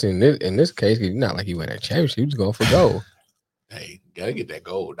 Especially in this case, it's not like he won a championship. He was going for gold. Hey, gotta get that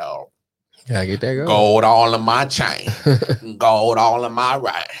gold, dog. Gotta get that gold. Gold all in my chain. Gold all in my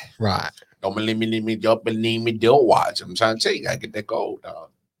right. Right. Don't believe me, don't believe me, don't watch. I'm trying to tell you, I get that gold, dog.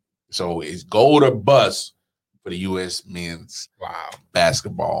 So it's gold or bust for the U.S. men's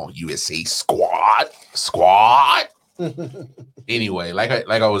basketball USA squad. Anyway, like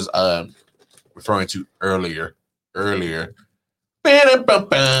I was referring to earlier.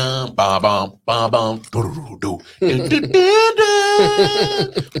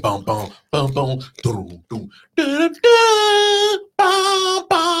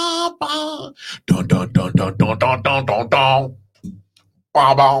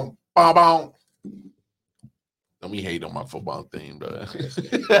 Don't be hate on my football theme, bro.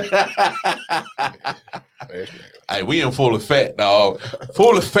 Hey, we in full effect, dog.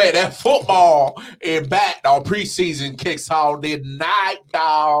 Full effect. That football is back, dog. Preseason kicks off tonight,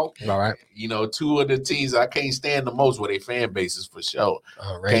 dog. All right. You know, two of the teams I can't stand the most with their fan bases for sure.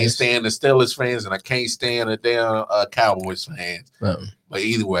 Can't stand the Steelers fans, and I can't stand the damn Cowboys fans. But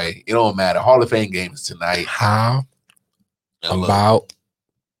either way, it don't matter. Hall of Fame game is tonight. How about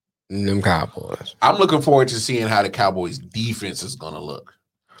them Cowboys? I'm looking forward to seeing how the Cowboys defense is gonna look.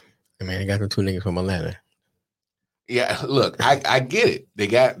 I mean, they got the two niggas from Atlanta. Yeah, look, I get it. They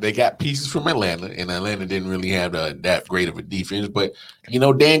got pieces from Atlanta, and Atlanta didn't really have that great of a defense. But you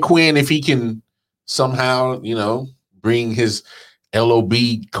know, Dan Quinn, if he can somehow, you know, bring his LOB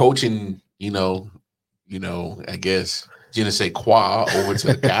coaching, you know, I guess je ne sais quoi over to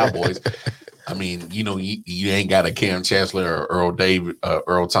the Cowboys. I mean, you know, you ain't got a Cam Chancellor or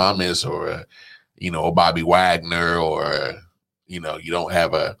Earl Thomas or you know, Bobby Wagner, or you know, you don't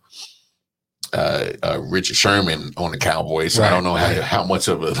have a Richard Sherman on the Cowboys. So I don't know how much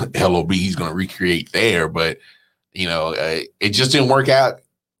of a LOB he's going to recreate there, but you know, it just didn't work out.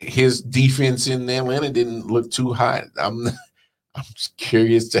 His defense in Atlanta didn't look too hot. I'm just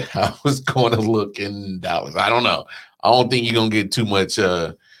curious to how it's going to look in Dallas. I don't know. I don't think you're going to get too much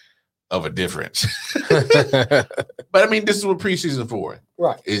of a difference. But I mean, this is what preseason for,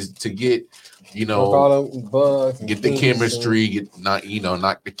 right? Is to get, you know, get the chemistry, knock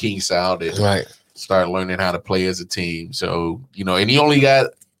the kinks out, and start learning how to play as a team. So, you know, and you only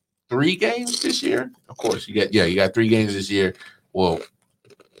got 3 games this year. Of course, you got 3 games this year. Well,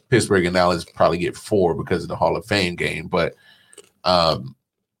 Pittsburgh and Dallas probably get 4 because of the Hall of Fame game, but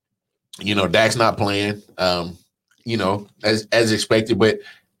you know, Dak's not playing, you know, as expected. But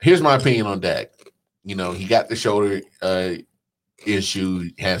here's my opinion on Dak. You know, he got the shoulder issue,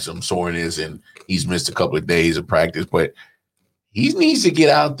 had some soreness, and he's missed a couple of days of practice. But he needs to get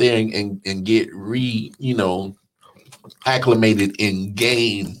out there and get acclimated in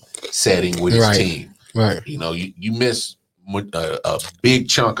game setting with his team. Right. You know, you miss a big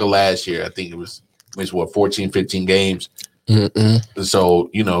chunk of last year. I think it was missed 14, 15 games. Mm-mm. So,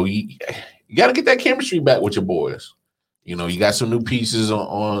 you know, you got to get that chemistry back with your boys. You know, you got some new pieces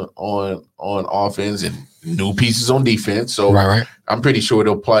on offense and new pieces on defense. So I'm pretty sure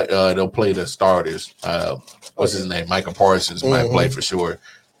they'll play the starters. What's his name? Micah Parsons might play for sure.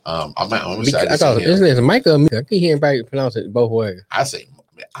 I'm excited to see him. Isn't it Micah? I keep hearing everybody pronounce it both ways. I say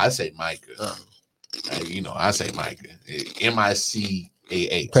Micah. You know, I say Micah. MICAH.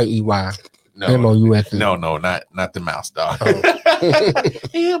 KEY. No, MOUSE. No, not the mouse, dog.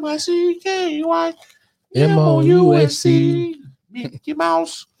 MICKY. MOUSE. Mickey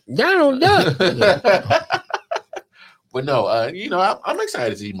Mouse. Y'all don't. But no, you know, I'm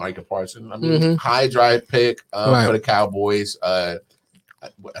excited to see Micah Parsons. I mean, high drive pick for the Cowboys. I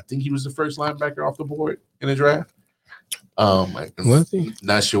think he was the first linebacker off the board in the draft. Was he?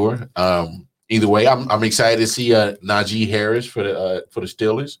 Not sure. Either way, I'm excited to see Najee Harris for the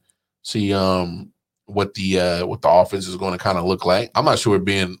Steelers. See what the offense is going to kind of look like. I'm not sure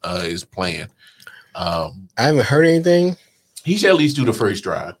Ben is playing. I haven't heard anything. He should at least do the first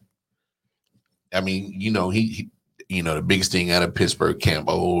drive. I mean, you know, he the biggest thing out of Pittsburgh camp,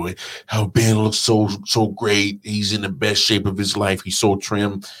 how Ben looks so great. He's in the best shape of his life. He's so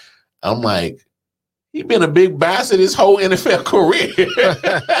trim. I'm like, he's been a big bastard his whole NFL career.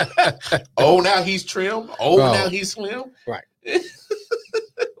 Now he's trim. Now he's slim. Right.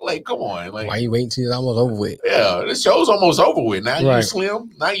 Like, come on. Like, why you waiting till it's almost over with? Yeah, the show's almost over with. Now you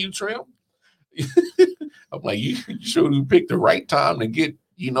slim. Now you trim. I'm like, you sure you picked the right time to get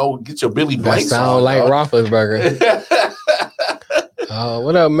your Billy Blanks. That sound like Roethlisberger.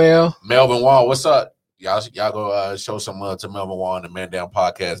 What up, Mel? Melvin Wall, what's up? Y'all go show some love to Melvin Wall and the Man Down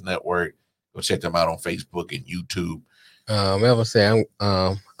Podcast Network. Go check them out on Facebook and YouTube. Melvin said,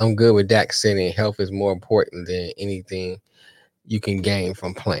 I'm good with Dak saying health is more important than anything. you can gain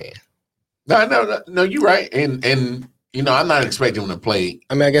from playing. No, you're right. And I'm not expecting him to play.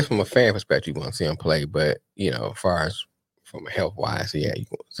 I mean, I guess from a fan perspective, you want to see him play, but as far as from health wise, yeah, you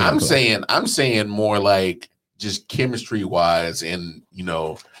want to see him play. I'm saying more like just chemistry wise, and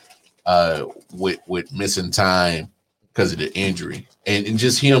with missing time because of the injury, and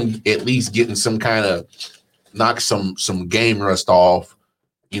just him at least getting some kind of knock some game rust off.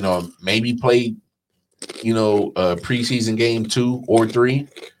 Maybe play preseason game 2 or 3,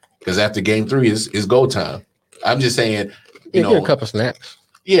 because after game 3 is go time. I'm just saying, get a couple snaps.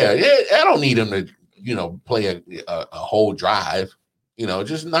 Yeah, I don't need him to play a whole drive.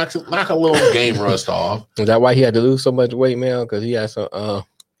 Just knock a little game rust off. Is that why he had to lose so much weight, man? Because he had some.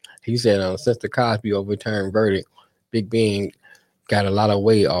 He said since the Cosby overturned verdict, Big Ben got a lot of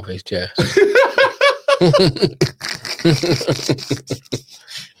weight off his chest.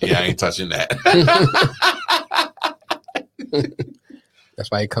 Yeah, I ain't touching that.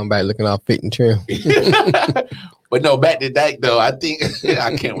 That's why he come back looking all fit and trim. But no, back to Dak though. I think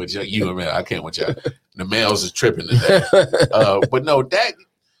I can't with you, man. I can't with you. The males is tripping today. But no, Dak.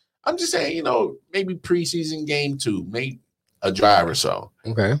 I'm just saying, maybe preseason game 2, maybe a drive or so.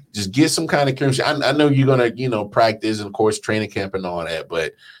 Okay. Just get some kind of chemistry. I know you're gonna, practice and of course training camp and all that,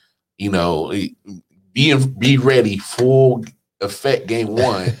 but be ready full effect game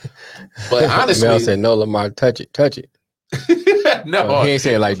 1. But honestly, Mel said no, Lamar, touch it. No, he ain't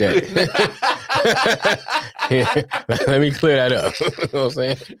saying it like that. Let me clear that up. You know what I'm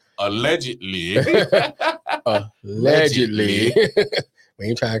saying? Allegedly. We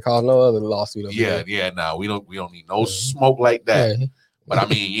ain't trying to cause no other lawsuit. No, we don't need no smoke like that. Yeah. But I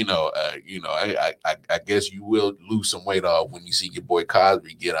mean, I guess you will lose some weight off when you see your boy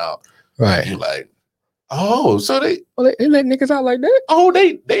Cosby get out. Right. You're like, oh, so they let niggas out like that? Oh,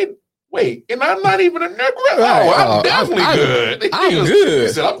 they wait, and I'm not even a nigga. Right. Oh, I'm definitely good. I'm good.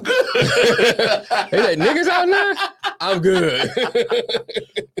 He said, I'm good. They let niggas out now? I'm good.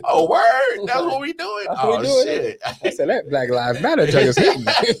 Oh, word? That's what we doing? Oh, shit. I said that Black Lives Matter junk is hitting.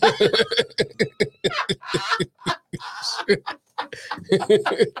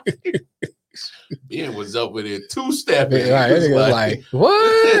 Ben was up with it 2-stepping. Right, that nigga was like,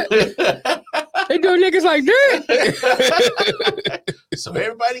 what? They do niggas like that? So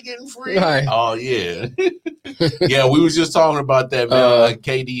everybody getting free? Right. Oh, yeah. Yeah, we was just talking about that, man.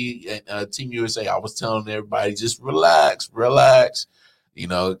 KD and Team USA, I was telling everybody, just relax.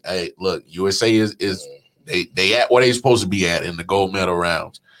 Hey, look, USA is they at where they supposed to be at in the gold medal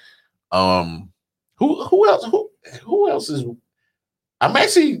rounds. Who else is? I'm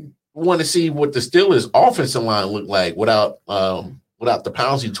actually want to see what the Steelers offensive line look like without the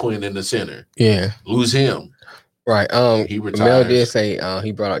Pouncey twin in the center. Yeah, lose him. Right. He retired. Mel did say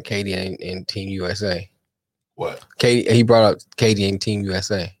he brought up KD in Team USA. What? He brought up KD in Team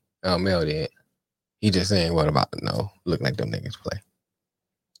USA. Mel did. He just saying, what about look like them niggas play.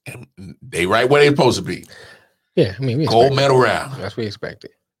 And they right where they supposed to be. Yeah, I mean, gold medal round. That's what we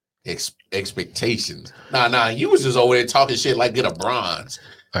expected. Expectations. Nah, you was just over there talking shit like get a bronze.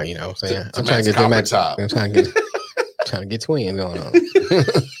 You know what I'm saying? I'm trying to get them at top. I'm trying to get twins going on.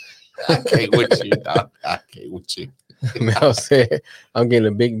 I can't with you. I can't with you. Mel said, I'm getting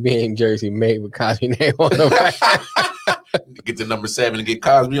a Big Ben jersey made with Cosby name on the back. Get the number 7 and get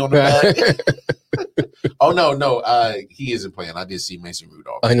Cosby on the back. Oh, no. He isn't playing. I did see Mason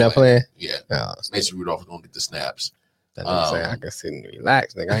Rudolph. Oh, he's not playing? Yeah. Oh, Mason Rudolph is going to get the snaps. That nigga say, I can sit and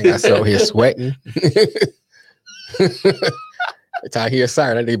relax. Nigga. I ain't got so here sweating. It's out here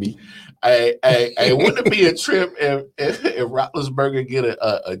siren. That nigga be. Hey, wouldn't it be a trip if Roethlisberger get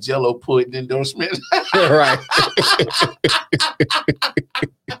a Jello pudding endorsement? Right.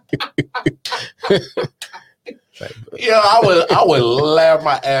 Yeah, I would laugh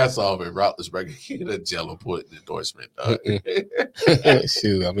my ass off if Roethlisberger get a Jello pudding endorsement.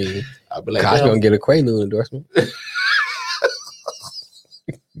 Shoot, I mean, I'll be like, Cosby gonna get a Quaalude endorsement.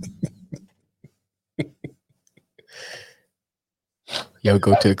 Yo,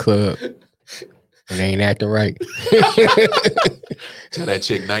 go to the club and they ain't acting right. Tell that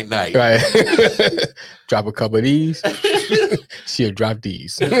chick night. Right. Drop a couple of these. She'll drop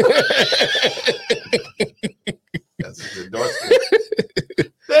these. That's his endorsement.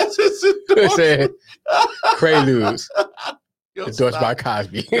 That's his endorsement. Quaaludes. Endorsed by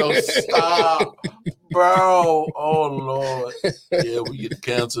Cosby. Yo, stop. Bro. Oh, Lord. Yeah, we getting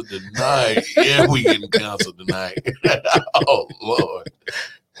canceled tonight. Oh, Lord.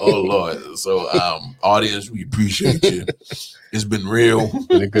 So, audience, we appreciate you. It's been real.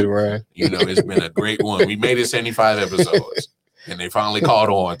 Been a good run. It's been a great one. We made it 75 episodes. And they finally caught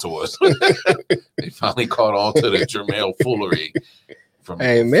on to us. They finally caught on to the Jermell foolery.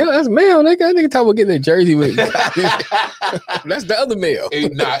 Hey, Mel, that's Mel. That guy nigga talk about getting a jersey with. That's the other Mel.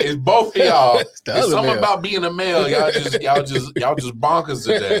 It's both of y'all. It's something Mel. about being a male. Y'all just bonkers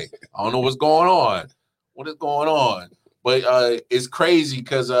today. I don't know what's going on. What is going on? But it's crazy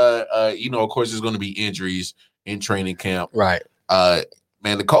because of course there's going to be injuries in training camp. Right.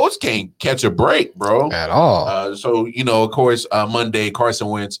 Man, the coach can't catch a break, bro. At all. So of course, Monday Carson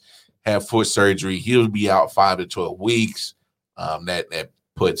Wentz had foot surgery. He'll be out 5 to 12 weeks. That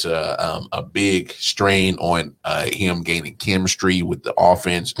puts a big strain on him gaining chemistry with the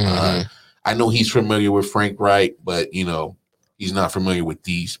offense. Mm-hmm. I know he's familiar with Frank Reich, but he's not familiar with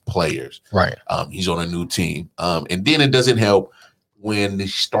these players. Right. He's on a new team. And then it doesn't help when the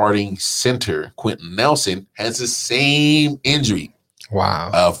starting center, Quentin Nelson, has the same injury.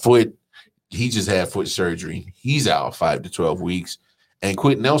 Wow. He just had foot surgery. He's out 5 to 12 weeks. And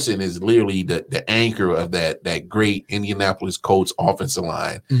Quentin Nelson is literally the anchor of that great Indianapolis Colts offensive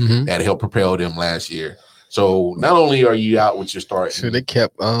line that helped propel them last year. So not only are you out with your start. So they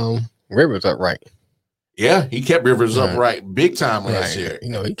kept Rivers upright. Yeah, he kept Rivers upright big time last year.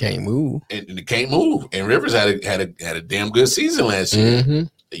 He can't move. And he can't move. And Rivers had a damn good season last year. Mm-hmm.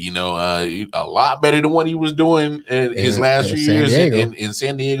 A lot better than what he was doing in his last few years in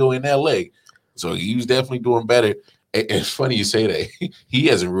San Diego and LA. So he was definitely doing better. It's funny you say that. He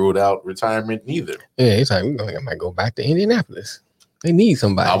hasn't ruled out retirement neither. Yeah, he's like, I might go back to Indianapolis. They need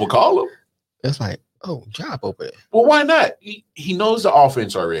somebody. I will call him. It's like, job open. Well, why not? He knows the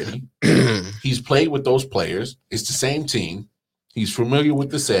offense already. He's played with those players. It's the same team. He's familiar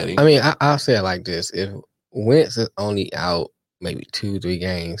with the setting. I mean, I'll say it like this. If Wentz is only out maybe 2-3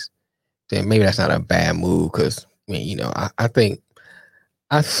 games, then maybe that's not a bad move because, I think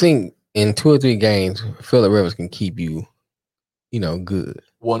in 2 or 3 games, Phillip Rivers can keep you, good.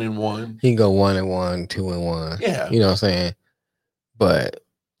 1-1. He can go 1-1, 2-1. Yeah. You know what I'm saying? But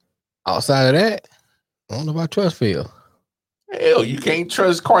outside of that, I don't know about trust Phil. Hell, you can't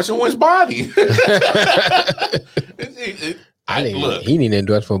trust Carson Wentz's body. He need to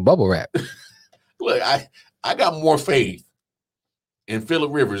endorse for bubble wrap. Look, I got more faith in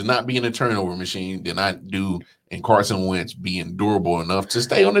Phillip Rivers not being a turnover machine than I do in Carson Wentz being durable enough to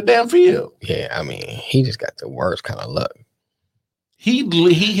stay on the damn field. Yeah, I mean, he just got the worst kind of luck. He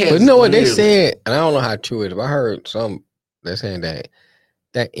has. But you know what they said, and I don't know how true it is, but I heard they're saying that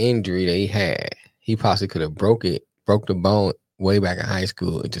injury that he had, he possibly could have broke the bone way back in high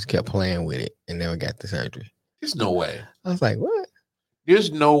school and just kept playing with it and never got the surgery. There's no way. I was like, what?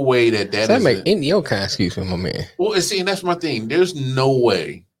 There's no way that make any kind of excuse for my man. Well, see, and that's my thing. There's no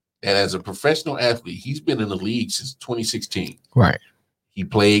way that as a professional athlete, he's been in the league since 2016. Right. He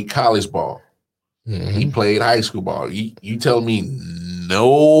played college ball. Mm-hmm. He played high school ball. You tell me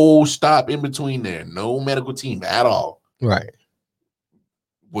no stop in between there, no medical team at all. Right.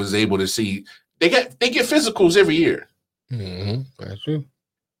 Was able to see they get physicals every year. Mm-hmm. That's true.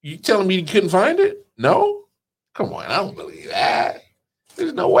 You telling me you couldn't find it? No? Come on, I don't believe that.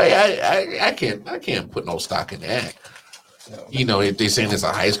 There's no way. I can't put no stock in that. If they're saying it's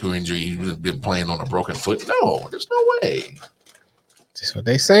a high school injury, you've been playing on a broken foot. No, there's no way. That's what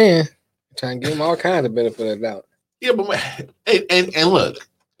they saying. Trying to give him all kinds of benefit of the doubt. Yeah, but and look,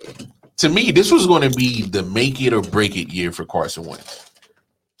 to me, this was going to be the make it or break it year for Carson Wentz.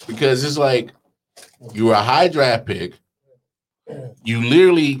 Because it's like you were a high draft pick. You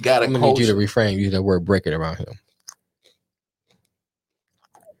literally got a coach. Need you to reframe, use that word break it around him.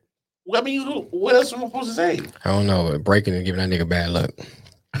 I mean, what else am I supposed to say? I don't know. Breaking and giving that nigga bad luck.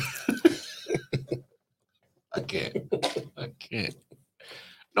 I can't.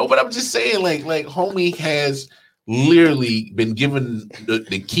 No, but I'm just saying, like homie has literally been given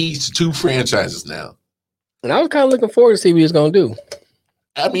the keys to 2 franchises now. And I was kind of looking forward to see what he was gonna do.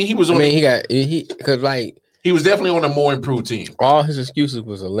 I mean, he was definitely on a more improved team. All his excuses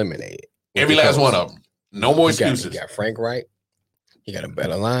was eliminated. Every last one of them. No more excuses. He got Frank Reich. He got a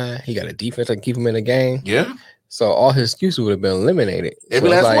better line. He got a defense that can keep him in the game. Yeah. So all his excuses would have been eliminated. Every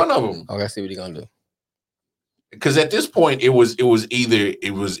last one of them. I gotta see what he's gonna do. Because at this point, it was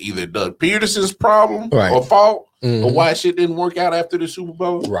either Doug Peterson's problem or fault, or why shit didn't work out after the Super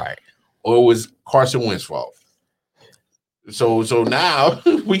Bowl, right? Or it was Carson Wentz's fault. So now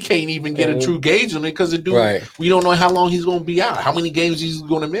we can't even get a true gauge on it because the dude, we don't know how long he's going to be out, how many games he's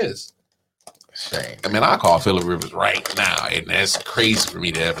going to miss. Shame. I mean, I call Phillip Rivers right now, and that's crazy for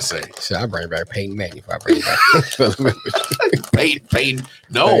me to ever say. So I bring back Peyton Manning if I bring back Phillip Rivers. Peyton.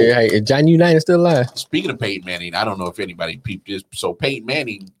 No. Hey, John United still alive. Speaking of Peyton Manning, I don't know if anybody peeped this. So Peyton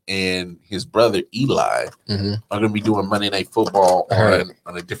Manning and his brother Eli are going to be doing Monday Night Football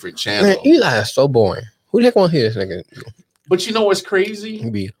on a different channel. Man, Eli is so boring. Who the heck want to hear this nigga? But you know what's crazy?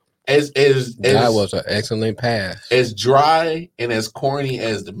 That was an excellent pass. As dry and as corny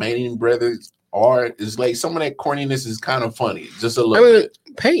as the Manning brothers are, it's like some of that corniness is kind of funny. Just a little bit.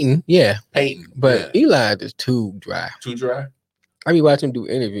 Peyton, yeah. Peyton. But Eli is too dry. Too dry? I be watching him do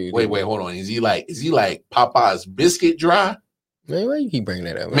interviews. Wait, hold on. Is he like Popeye's biscuit dry? Man, why you keep bringing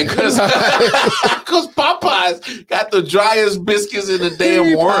that up? Because Popeyes got the driest biscuits in the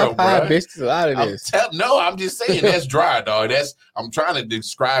damn world, bro. Biscuits a lot of this. I'm just saying that's dry, dog. I'm trying to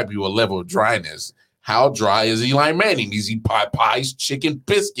describe you a level of dryness. How dry is Eli Manning? Is he Popeye's chicken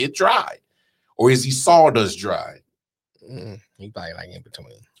biscuit dry, or is he sawdust dry? He probably like in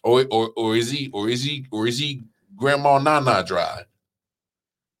between. Or is he Grandma Nana dry?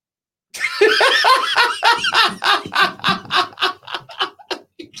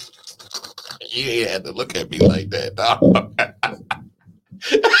 You had to look at me like that, dog.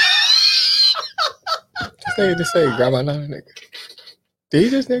 Just say Grandma Nana, nigga. Did he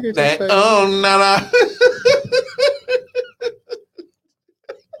just nigga just say? Nana.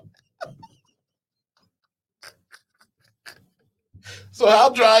 So how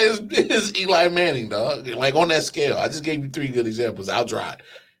dry is Eli Manning, dog? Like on that scale, I just gave you 3 good examples. How dry?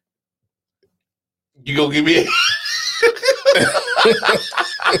 You gonna give me?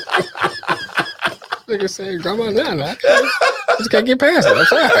 Nigga say Grandma Nana. I just can't get past it. I'm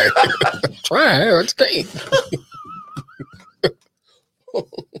trying. I just can't.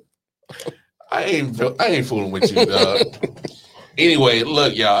 I ain't fooling with you, dog. Anyway,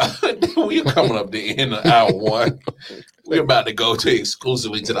 look, y'all. We're coming up to the end of hour 1. We're about to go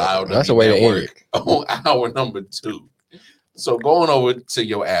exclusively to the IOW That's the way to end it. On hour number 2. So going over to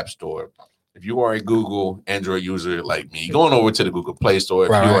your app store. If you are a Google Android user like me, going over to the Google Play Store.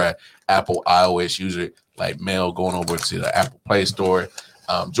 If you are an Apple iOS user like Mel, going over to the Apple Play Store.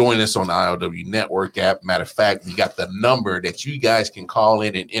 Join us on the IOW Network app. Matter of fact, we got the number that you guys can call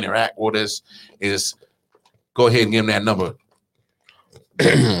in and interact with us. Is go ahead and give them that number.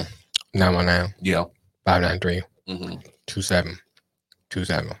 919. Yeah. 593.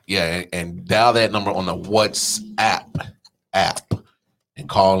 2727. Yeah, and dial that number on the WhatsApp app and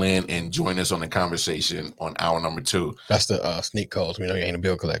call in and join us on the conversation on hour number 2. That's the sneak codes. We know you ain't a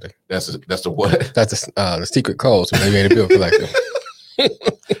bill collector. That's the what? That's the secret codes. We know you ain't a bill collector.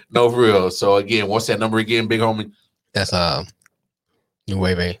 No, for real. So again, what's that number again, big homie? That's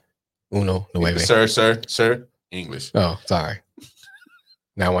Nueve. Uno Nueve. Sir. English. Oh, sorry.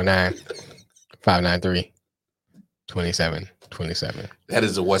 919-593-2727. That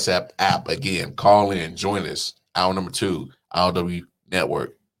is the WhatsApp app. Again, call in, join us. Hour number 2, IOW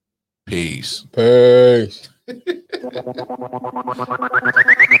Network. Peace. Peace.